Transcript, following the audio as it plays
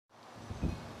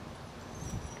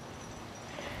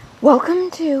Welcome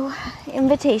to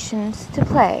Invitations to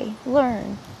Play,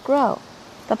 Learn, Grow,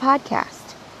 the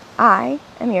podcast. I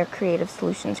am your creative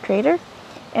solutions creator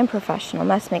and professional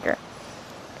mess maker.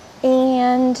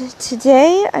 And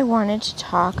today I wanted to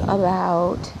talk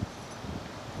about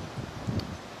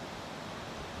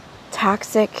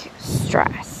toxic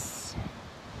stress.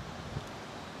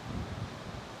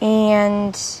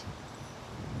 And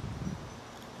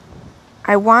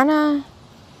I want to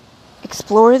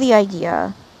explore the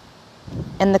idea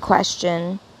and the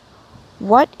question,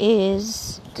 what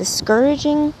is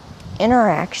discouraging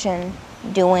interaction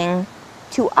doing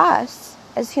to us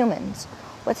as humans?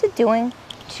 What's it doing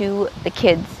to the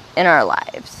kids in our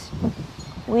lives?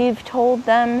 We've told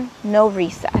them no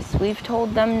recess. We've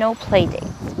told them no play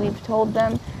dates. We've told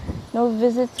them no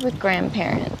visits with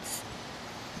grandparents.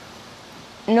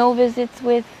 No visits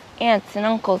with aunts and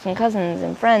uncles and cousins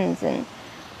and friends, and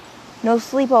no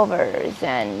sleepovers,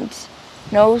 and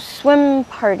no swim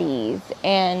parties,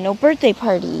 and no birthday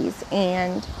parties,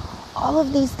 and all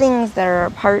of these things that are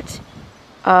a part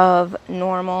of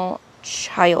normal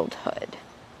childhood.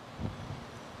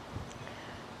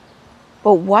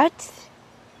 But what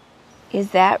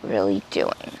is that really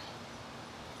doing?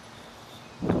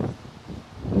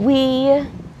 We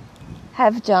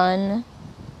have done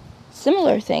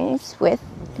similar things with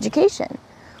education.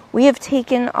 We have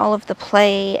taken all of the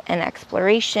play and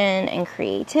exploration and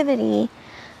creativity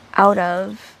out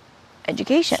of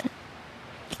education.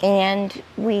 And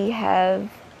we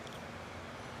have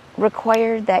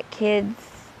required that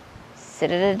kids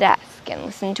sit at a desk and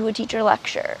listen to a teacher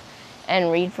lecture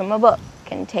and read from a book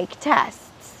and take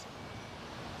tests.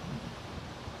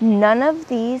 None of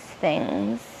these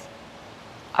things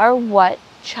are what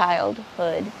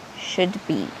childhood should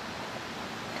be.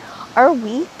 Are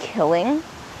we killing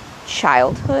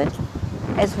childhood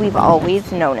as we've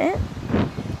always known it?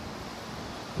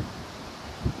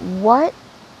 What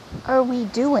are we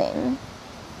doing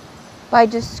by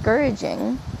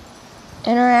discouraging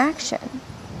interaction?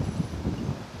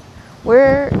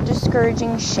 We're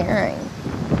discouraging sharing.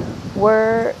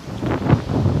 We're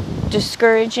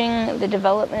discouraging the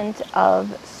development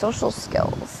of social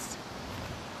skills.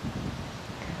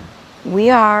 We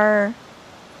are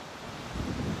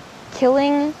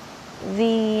killing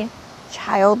the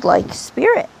childlike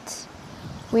spirit.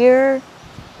 We're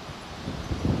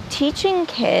teaching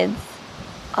kids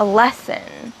a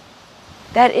lesson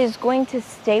that is going to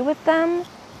stay with them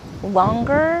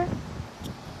longer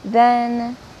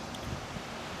than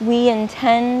we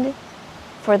intend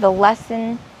for the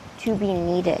lesson to be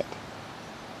needed.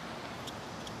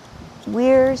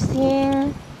 We're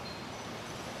seeing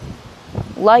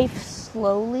life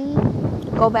slowly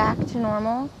go back to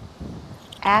normal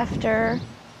after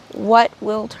what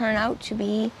will turn out to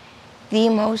be the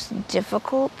most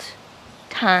difficult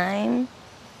time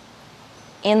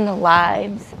in the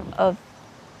lives of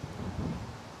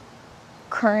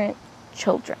current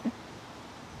children.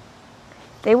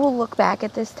 They will look back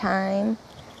at this time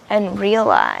and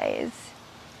realize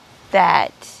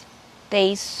that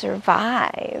they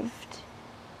survived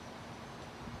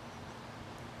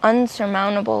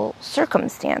unsurmountable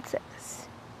circumstances.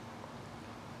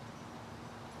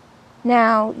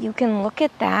 Now, you can look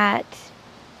at that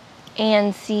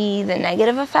and see the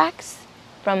negative effects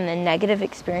from the negative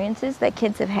experiences that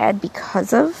kids have had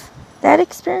because of that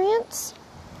experience.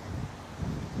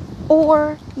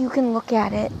 Or you can look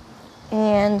at it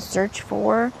and search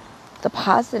for the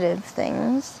positive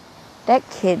things that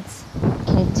kids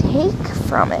can take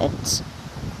from it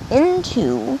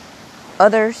into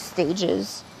other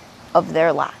stages of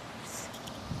their lives.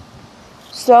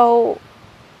 So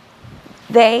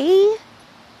they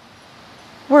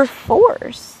were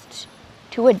forced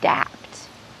to adapt.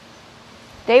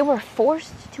 They were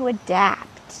forced to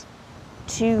adapt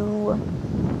to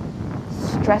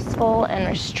stressful and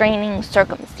restraining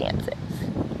circumstances.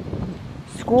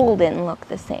 School didn't look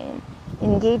the same.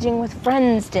 Engaging with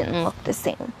friends didn't look the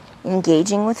same.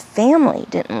 Engaging with family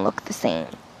didn't look the same.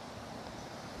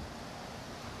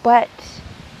 But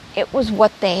it was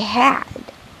what they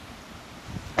had.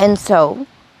 And so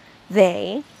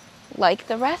they, like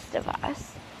the rest of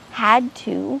us, had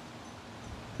to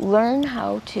learn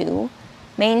how to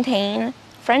maintain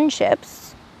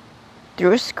friendships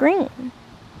through a screen,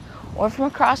 or from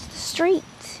across the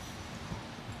street,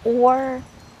 or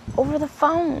over the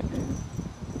phone,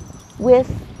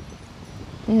 with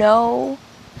no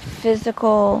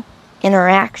physical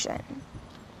interaction.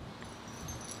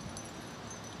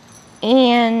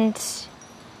 And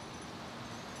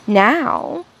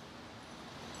now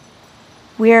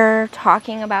we're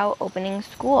talking about opening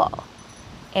school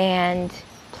and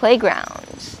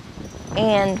playgrounds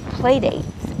and play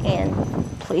dates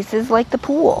and places like the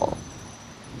pool.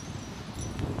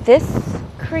 This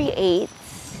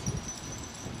creates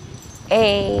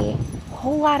a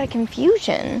whole lot of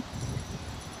confusion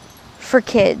for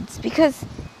kids because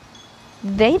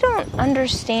they don't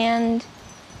understand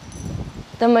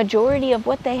the majority of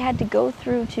what they had to go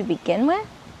through to begin with,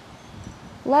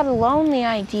 let alone the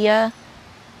idea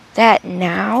that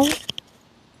now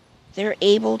they're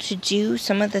able to do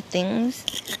some of the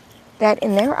things that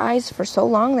in their eyes for so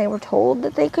long they were told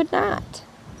that they could not.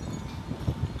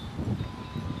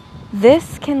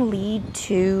 This can lead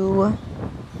to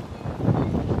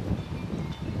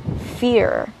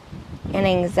fear and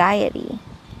anxiety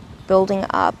building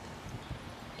up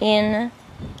in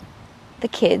the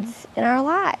kids in our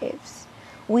lives.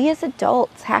 We as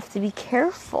adults have to be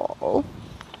careful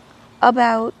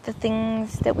about the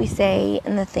things that we say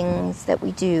and the things that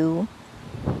we do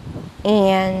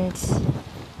and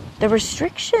the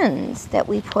restrictions that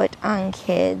we put on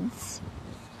kids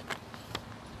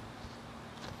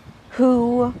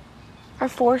who are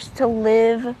forced to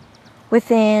live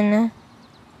within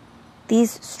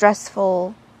these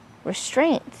stressful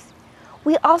restraints.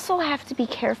 We also have to be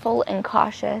careful and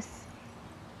cautious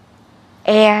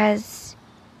as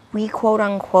we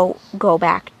quote-unquote go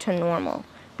back to normal,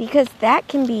 because that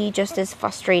can be just as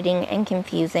frustrating and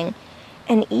confusing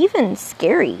and even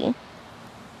scary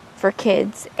for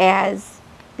kids as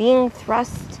being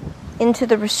thrust into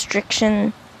the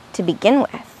restriction to begin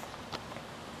with.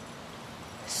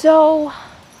 So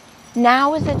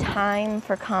now is a time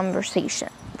for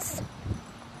conversations.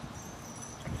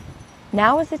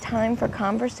 Now is the time for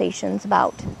conversations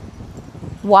about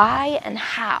why and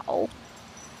how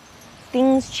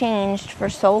things changed for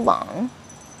so long,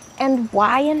 and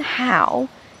why and how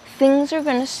things are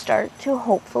going to start to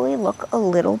hopefully look a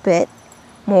little bit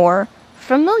more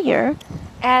familiar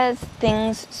as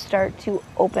things start to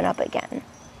open up again,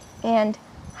 and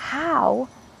how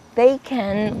they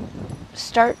can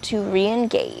start to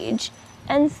re-engage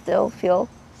and still feel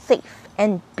safe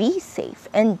and be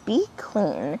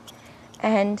clean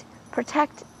and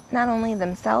protect not only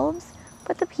themselves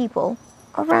but the people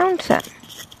around them.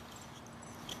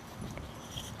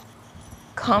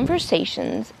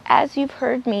 Conversations, as you've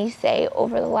heard me say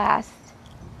over the last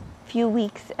few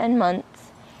weeks and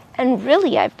months, and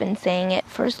really I've been saying it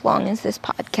for as long as this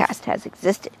podcast has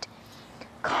existed,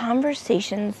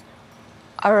 conversations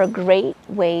are a great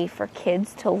way for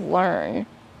kids to learn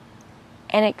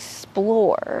and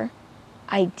explore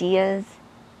ideas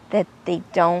that they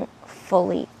don't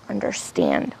fully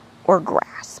understand or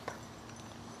grasp.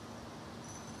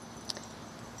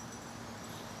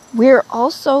 We're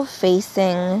also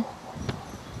facing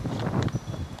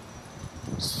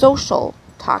social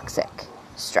toxic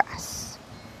stress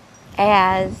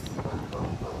as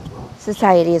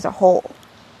society as a whole,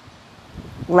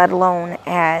 let alone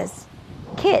as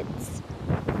kids.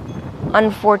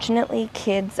 Unfortunately,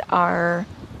 kids are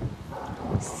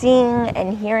seeing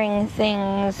and hearing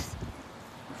things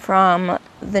from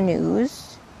the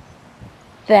news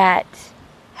that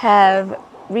have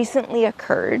recently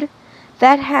occurred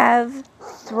that have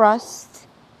thrust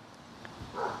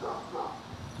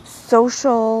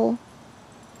social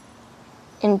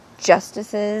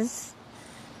injustices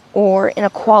or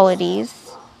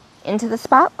inequalities into the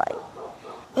spotlight.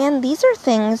 And these are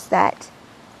things that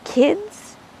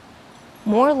kids,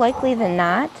 more likely than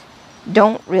not,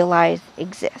 don't realize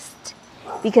exist,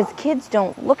 because kids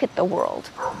don't look at the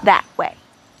world that way.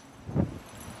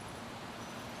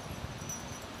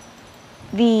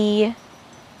 The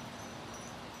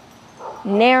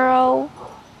narrow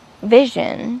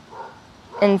vision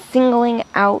and singling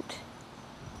out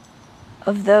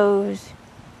of those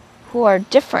who are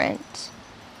different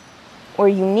or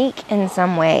unique in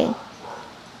some way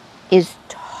is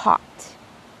taught.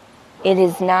 It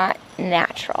is not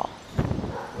natural.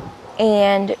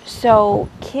 And so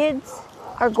kids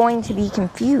are going to be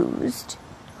confused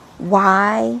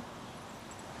why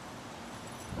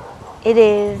it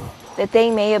is that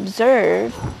they may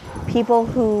observe people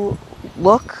who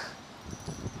look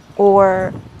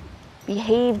or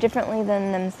behave differently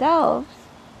than themselves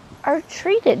are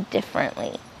treated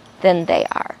differently than they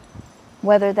are.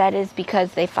 Whether that is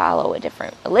because they follow a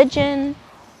different religion,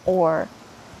 or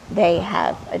they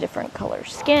have a different color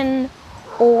skin,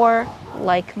 or,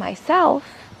 like myself,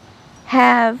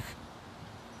 have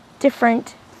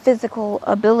different physical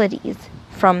abilities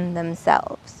from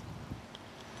themselves.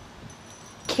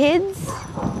 Kids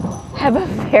have a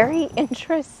very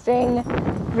interesting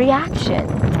reaction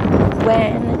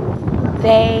when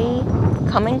they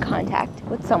come in contact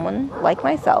with someone like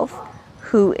myself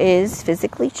who is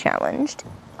physically challenged,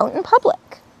 out in public.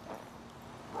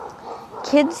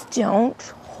 Kids don't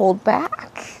hold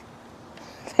back.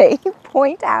 They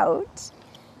point out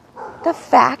the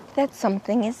fact that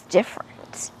something is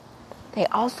different. They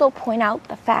also point out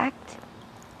the fact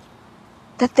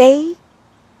that they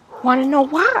want to know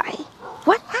why.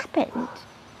 What happened?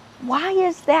 Why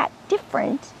is that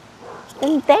different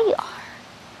than they are?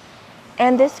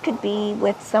 And this could be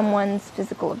with someone's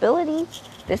physical ability.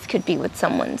 This could be with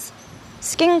someone's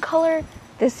skin color.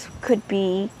 This could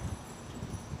be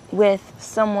with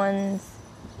someone's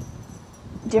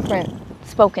different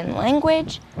spoken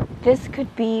language. This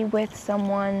could be with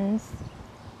someone's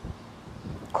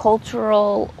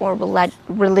cultural or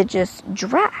religious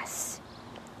dress.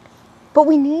 But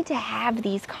we need to have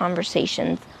these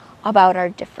conversations about our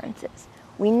differences.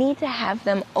 We need to have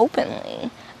them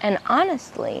openly and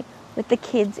honestly with the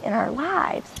kids in our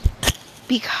lives.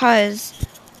 Because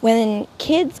when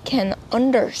kids can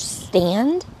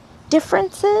understand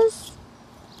differences,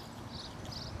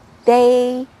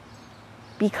 they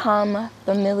become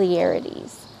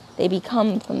familiarities. They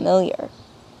become familiar.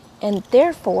 And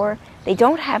therefore, they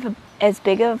don't have as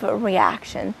big of a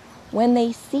reaction when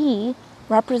they see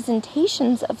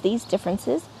representations of these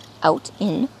differences out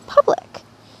in public.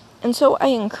 And so I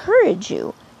encourage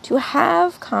you to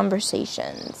have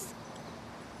conversations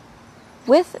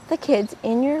with the kids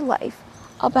in your life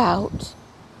about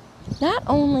not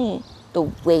only the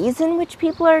ways in which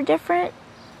people are different,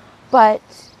 but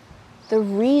the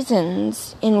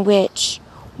reasons in which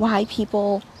why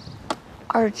people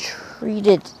are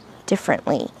treated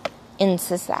differently in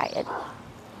society,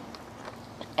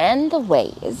 and the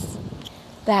ways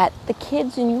that the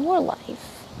kids in your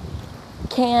life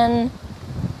can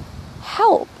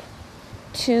help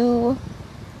to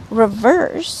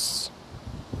reverse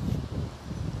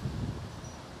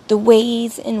the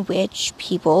ways in which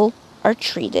people are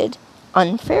treated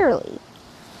unfairly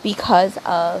because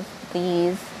of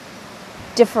these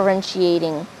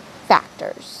differentiating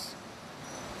factors.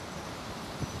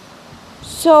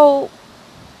 So,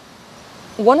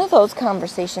 one of those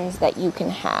conversations that you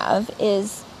can have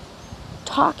is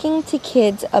talking to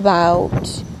kids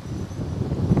about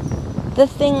the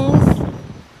things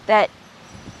that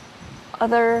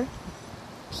other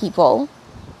people,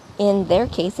 in their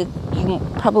case, you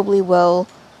probably will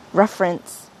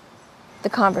reference the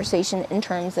conversation in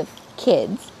terms of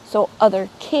kids. So other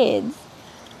kids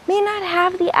may not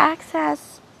have the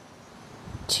access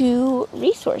to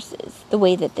resources the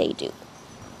way that they do.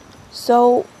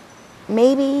 So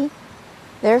maybe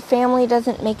their family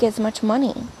doesn't make as much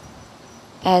money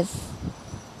as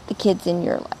the kids in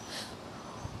your life.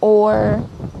 Or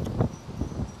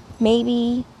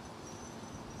maybe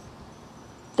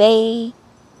they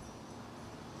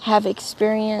have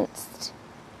experienced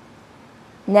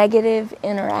negative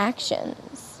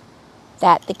interactions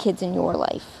that the kids in your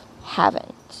life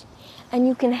haven't. And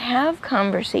you can have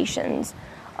conversations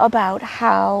about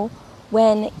how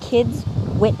when kids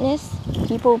witness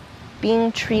people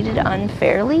being treated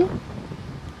unfairly,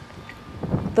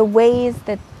 the ways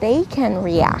that they can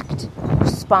react,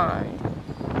 respond,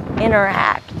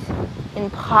 interact in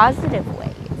positive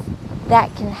ways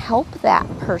that can help that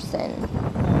person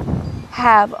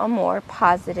have a more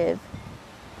positive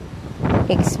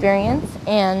experience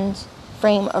and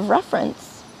frame of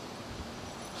reference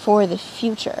for the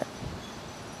future.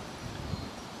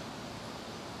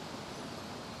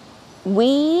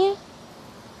 We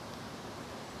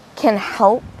can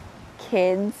help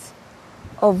kids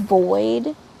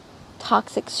avoid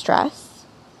toxic stress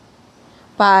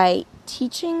by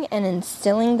teaching and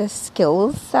instilling the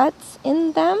skill sets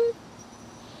in them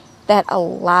that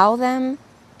allow them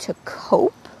to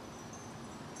cope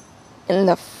in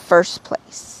the first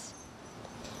place.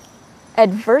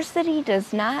 Adversity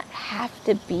does not have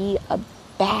to be a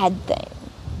bad thing.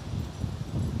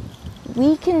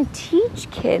 We can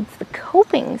teach kids the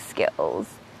coping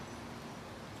skills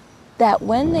that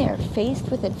when they are faced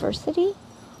with adversity,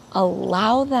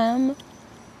 allow them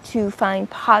to find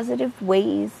positive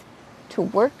ways to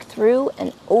work through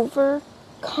and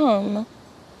overcome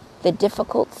the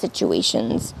difficult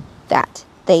situations that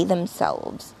they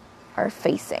themselves are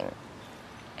facing.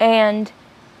 And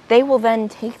they will then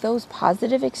take those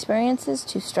positive experiences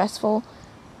to stressful,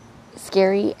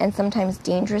 scary, and sometimes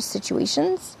dangerous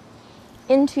situations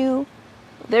into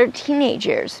their teenage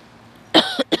years.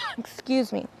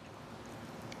 Excuse me.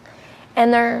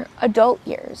 And their adult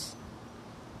years.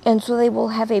 And so they will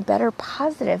have a better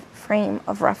positive frame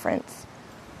of reference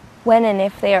when and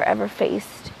if they are ever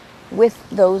faced with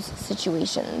those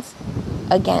situations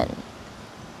again.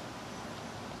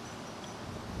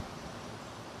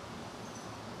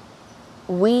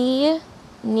 We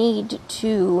need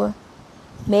to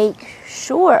make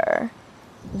sure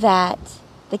that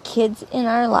the kids in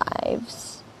our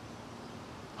lives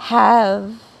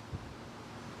have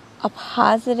a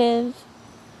positive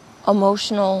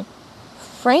emotional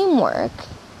framework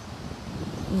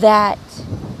that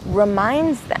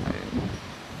reminds them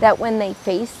that when they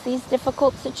face these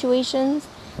difficult situations,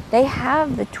 they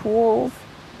have the tools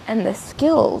and the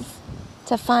skills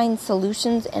to find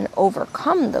solutions and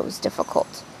overcome those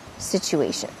difficult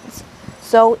situations.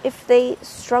 So if they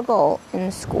struggle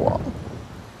in school,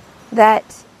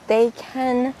 that they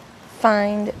can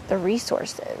find the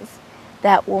resources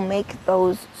that will make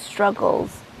those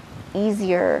struggles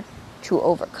easier to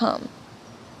overcome.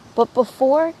 But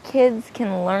before kids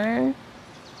can learn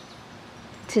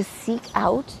to seek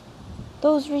out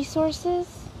those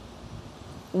resources,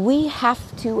 we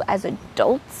have to, as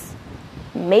adults,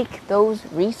 make those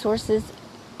resources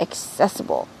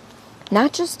accessible.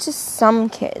 Not just to some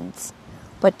kids,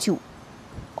 but to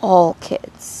all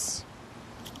kids.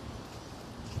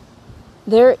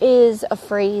 There is a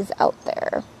phrase out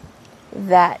there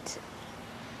that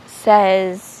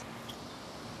says,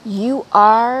 you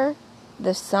are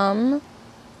the sum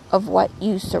of what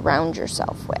you surround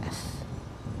yourself with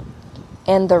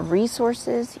and the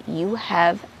resources you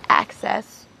have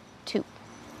access to.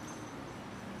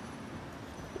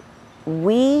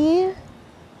 We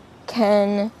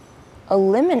can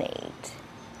eliminate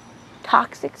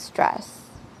toxic stress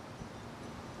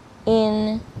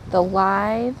in the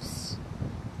lives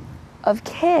of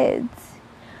kids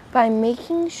by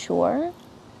making sure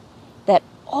that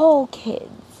all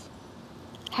kids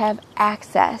have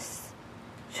access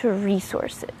to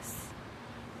resources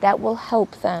that will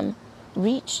help them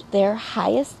reach their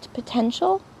highest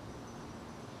potential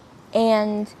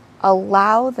and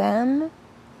allow them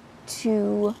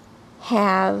to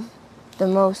have the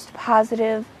most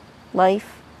positive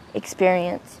life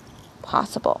experience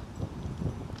possible.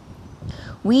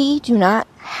 We do not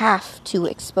have to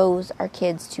expose our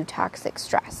kids to toxic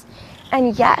stress.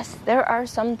 And yes, there are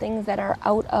some things that are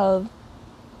out of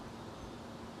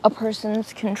a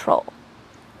person's control.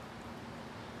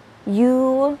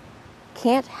 You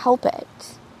can't help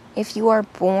it if you are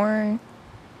born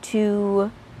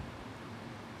to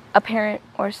a parent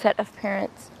or set of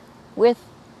parents with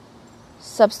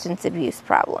substance abuse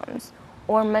problems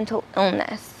or mental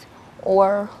illness,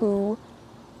 or who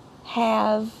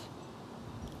have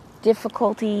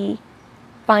difficulty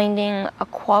finding a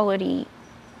quality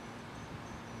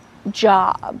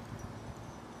job.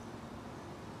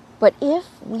 But if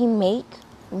we make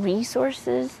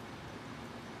resources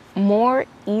more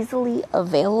easily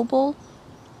available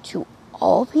to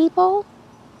all people,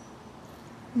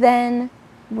 then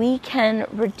we can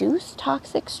reduce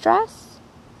toxic stress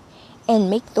and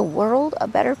make the world a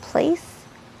better place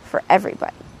for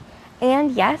everybody.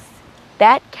 And yes,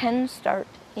 that can start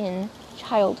in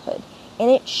childhood, and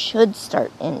it should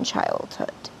start in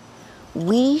childhood.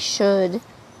 We should,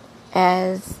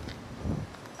 as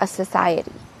a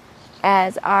society,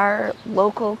 as our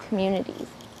local communities,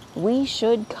 we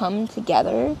should come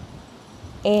together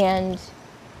and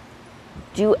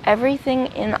do everything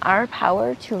in our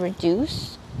power to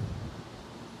reduce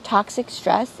toxic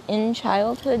stress in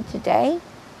childhood today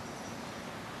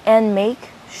and make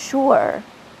sure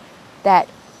that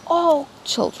all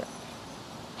children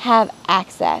have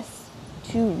access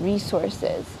to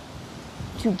resources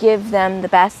to give them the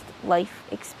best life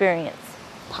experience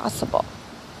possible.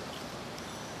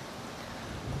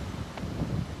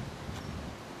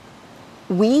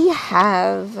 We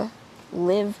have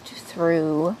lived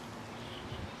through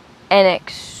an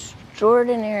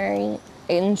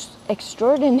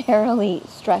extraordinarily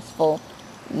stressful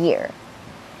year.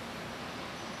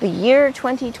 The year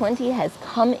 2020 has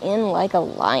come in like a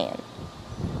lion.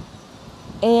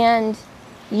 And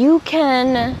you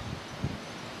can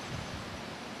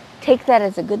take that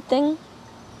as a good thing,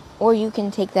 or you can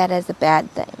take that as a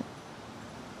bad thing.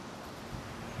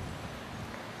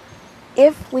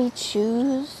 If we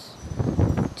choose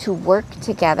to work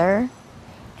together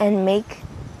and make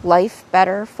life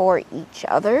better for each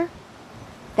other,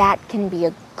 that can be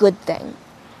a good thing.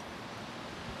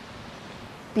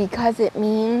 Because it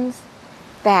means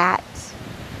that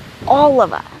all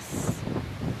of us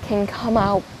can come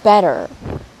out better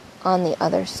on the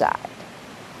other side.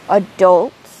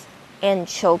 Adults and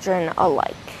children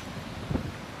alike.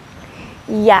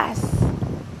 Yes,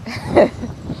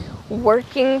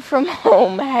 working from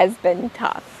home has been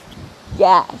tough.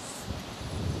 Yes,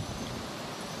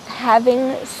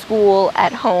 having school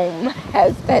at home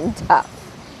has been tough.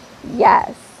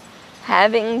 Yes,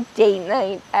 having date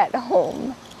night at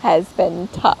home has been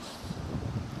tough.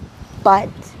 but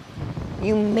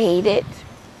you made it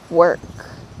work.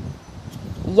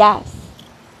 Yes,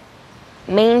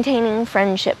 maintaining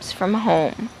friendships from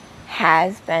home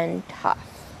has been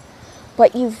tough,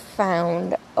 but you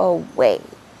found a way.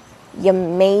 You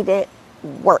made it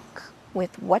work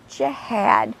with what you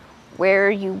had,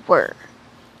 where you were.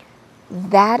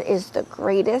 That is the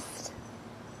greatest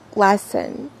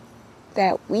lesson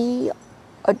that we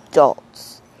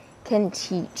adults can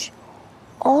teach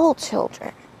all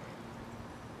children.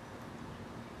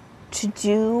 To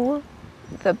do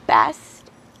the best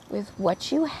with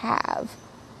what you have,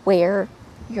 where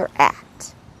you're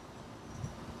at.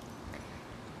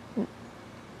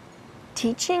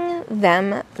 Teaching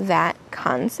them that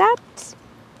concept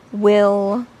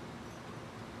will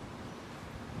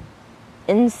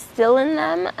instill in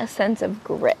them a sense of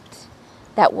grit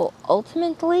that will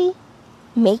ultimately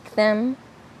make them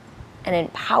and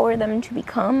empower them to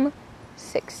become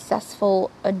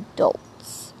successful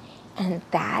adults. And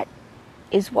that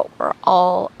is what we're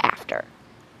all after.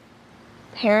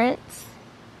 Parents,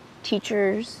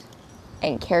 teachers,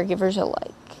 and caregivers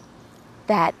alike.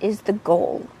 That is the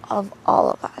goal of all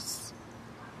of us.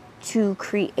 To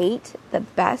create the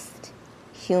best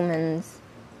humans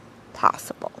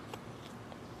possible.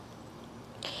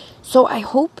 So I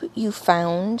hope you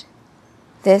found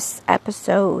this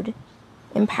episode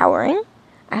empowering.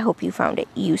 I hope you found it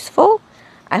useful.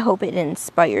 I hope it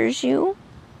inspires you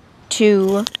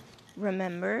to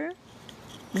remember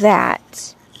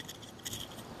that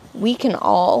we can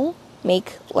all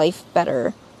make life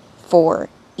better for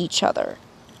each other.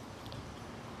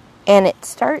 And it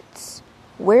starts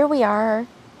where we are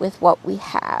with what we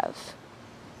have.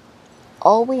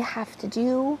 All we have to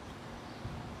do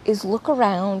is look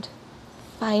around,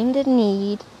 find a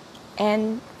need,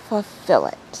 and fulfill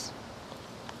it.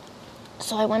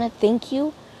 So I want to thank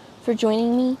you for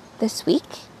joining me this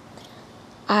week.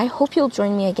 I hope you'll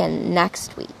join me again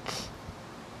next week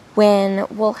when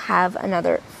we'll have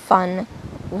another fun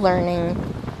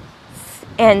learning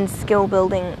and skill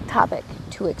building topic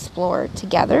to explore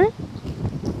together.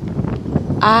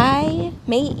 I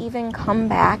may even come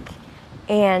back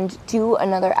and do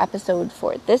another episode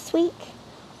for this week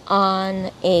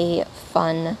on a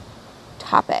fun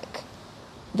topic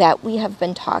that we have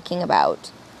been talking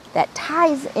about that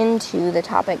ties into the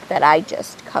topic that I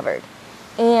just covered.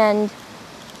 And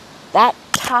that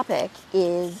topic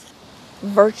is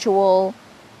virtual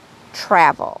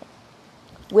travel,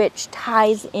 which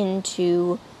ties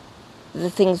into the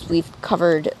things we've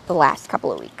covered the last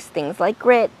couple of weeks. Things like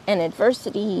grit and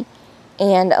adversity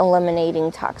and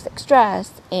eliminating toxic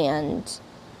stress and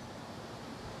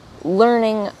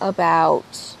learning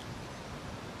about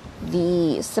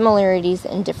the similarities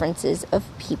and differences of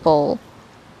people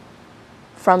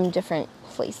from different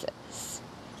places.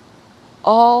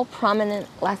 All prominent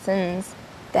lessons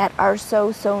that are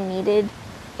so needed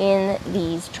in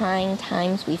these trying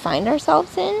times we find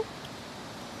ourselves in.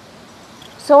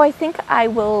 So I think I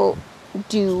will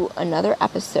do another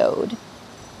episode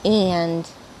and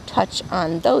touch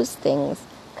on those things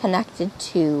connected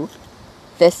to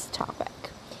this topic.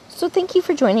 So thank you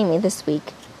for joining me this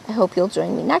week. I hope you'll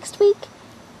join me next week.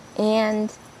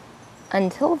 And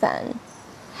until then,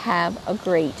 have a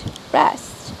great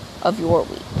rest of your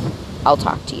week. I'll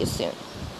talk to you soon.